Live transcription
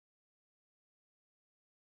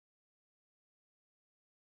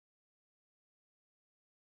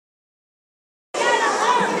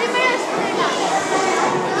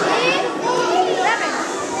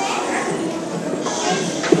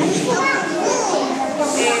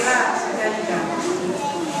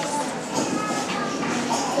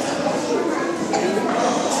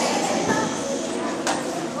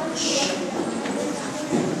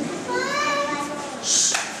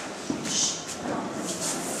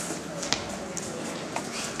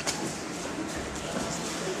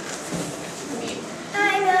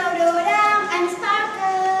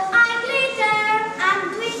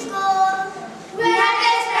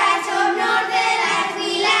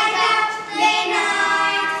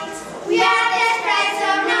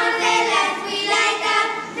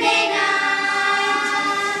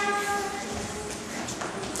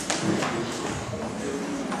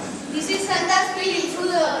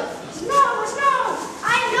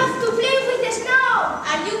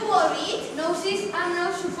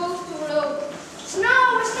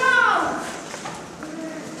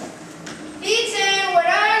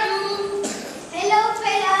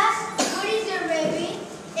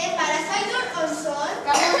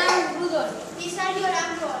are your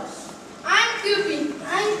uncles? I'm Cupid.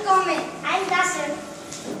 I'm Comet. I'm Dazzle.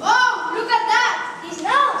 Oh, look at that! His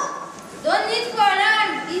nose. Don't need for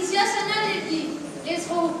alarm. It's just an allergy. Let's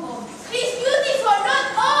go home. He's beautiful,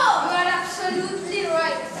 not all. You are absolutely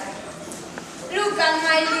right. Look at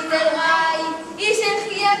my little guy.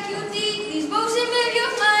 Isn't he a cutie? This bosom baby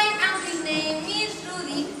of mine, and his name is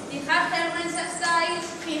Rudy. He has Herman's style.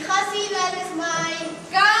 He has even smile.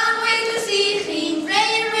 Can't wait to see him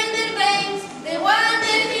playing with the veins. The one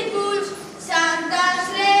that he pulls Santa's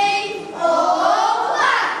sleigh. Oh,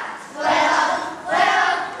 what? Well,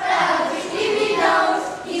 his sleepy nose.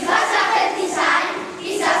 He has a healthy sign.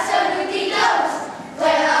 He's absolutely close.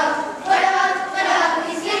 Well,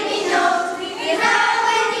 his sleepy nose. He has a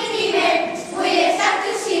wedding dimmer. We'll start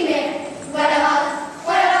to shimmer. What about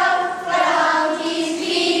his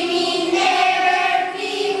gleaming, never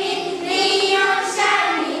gleaming, neon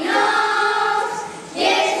shiny nose?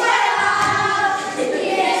 Yes, what about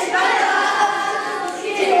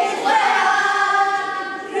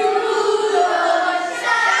Rudolph's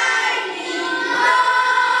shiny nose?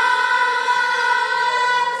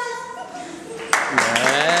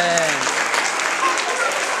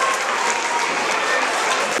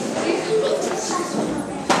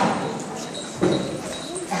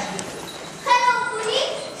 Hello, Puri.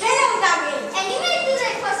 Hello, Gabriel. Any minute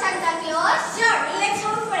today for Santa Claus? Sure, let's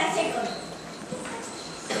hold for a second.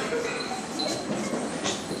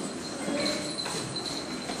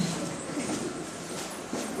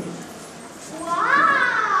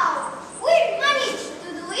 Wow! We managed to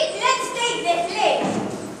do it. Let's take the sleigh.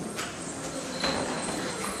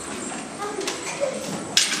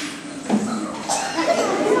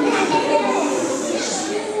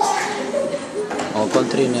 O con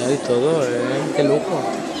trineo y todo, qué lujo.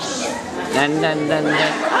 Dan, dan, dan,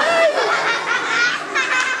 dan.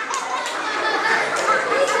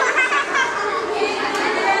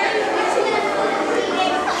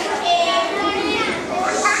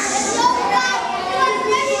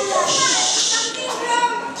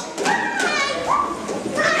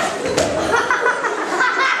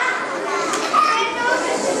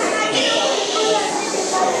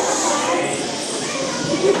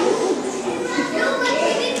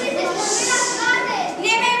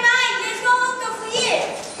 Never mind, let's go out of here.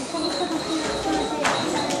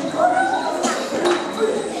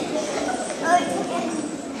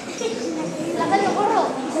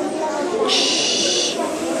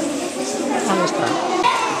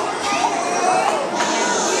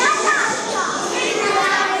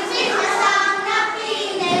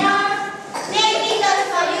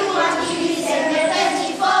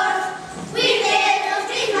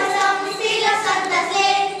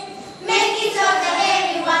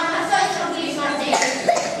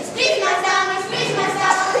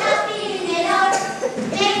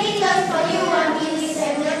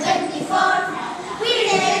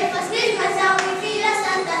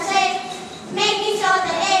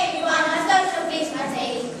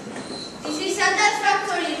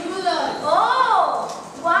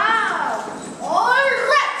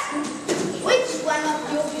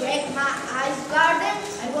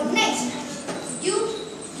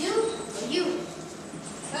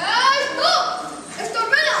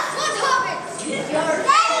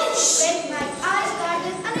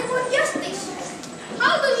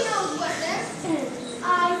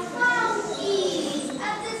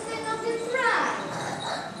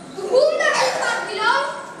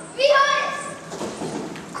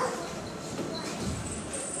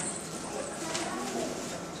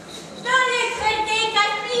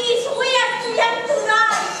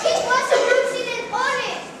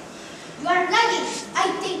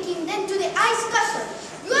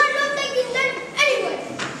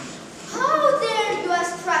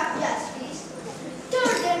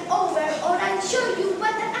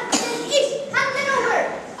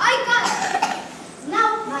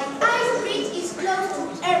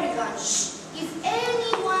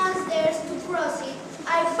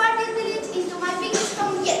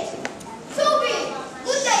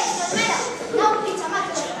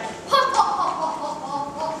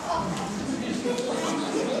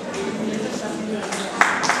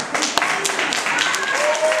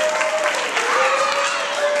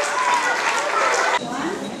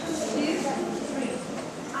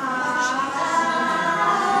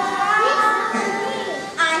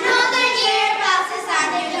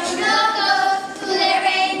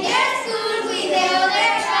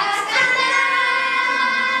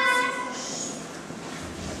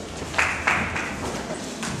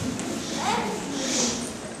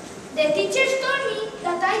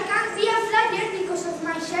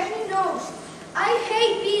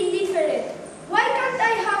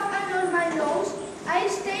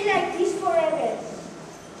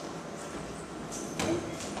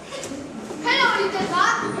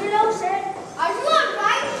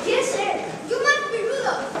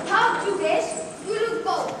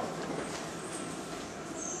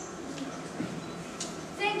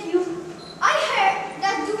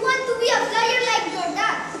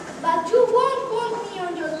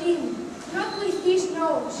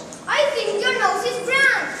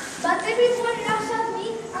 everyone laughs at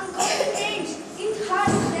me and calls me names. It's hard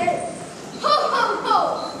to tell. Ho, ho, ho!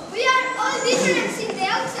 We are all different in the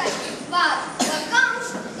outside, but what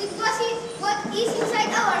counts is what is inside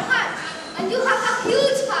our heart. And you have a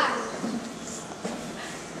huge heart.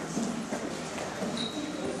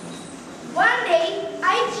 One day,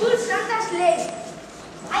 I pulled Santa's leg.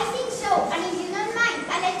 I think so, and if you don't mind,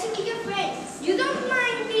 I'd like to meet your friends. You don't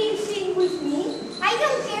mind being seen with me? I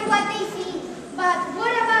don't care what they think, But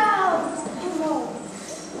what about tomorrow?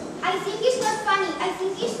 I think it's not funny. I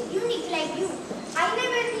think it's unique like you. I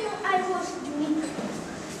never knew I was unique.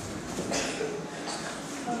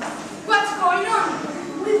 What's going on?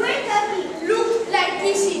 We were talking. Look like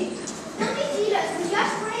kissing. Don't be jealous, we're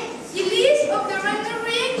just friends. The list of the random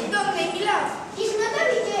ring don't make me laugh. It's not a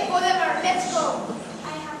reject. Whatever, let's go.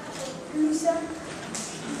 I have to say. Loser.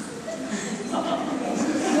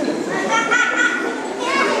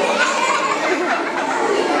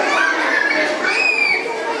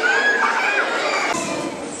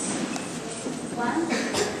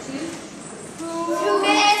 Through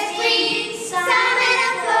the spring, summer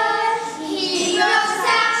and fall, he grows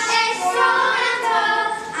up as strong and tall,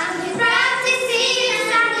 and he practices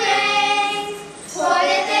and trains for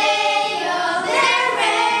the day of the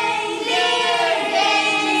reindeer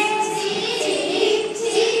games.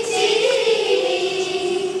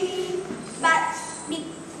 But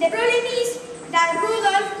the problem is that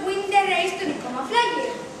Rudolph wins the race to become a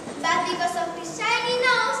flyer. But because of his shiny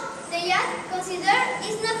nose, the judge considered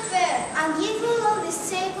it's not fair and give Rudolph the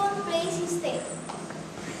second place instead.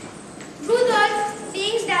 Rudolph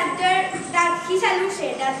thinks that he's a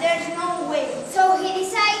loser, that there's no way. So he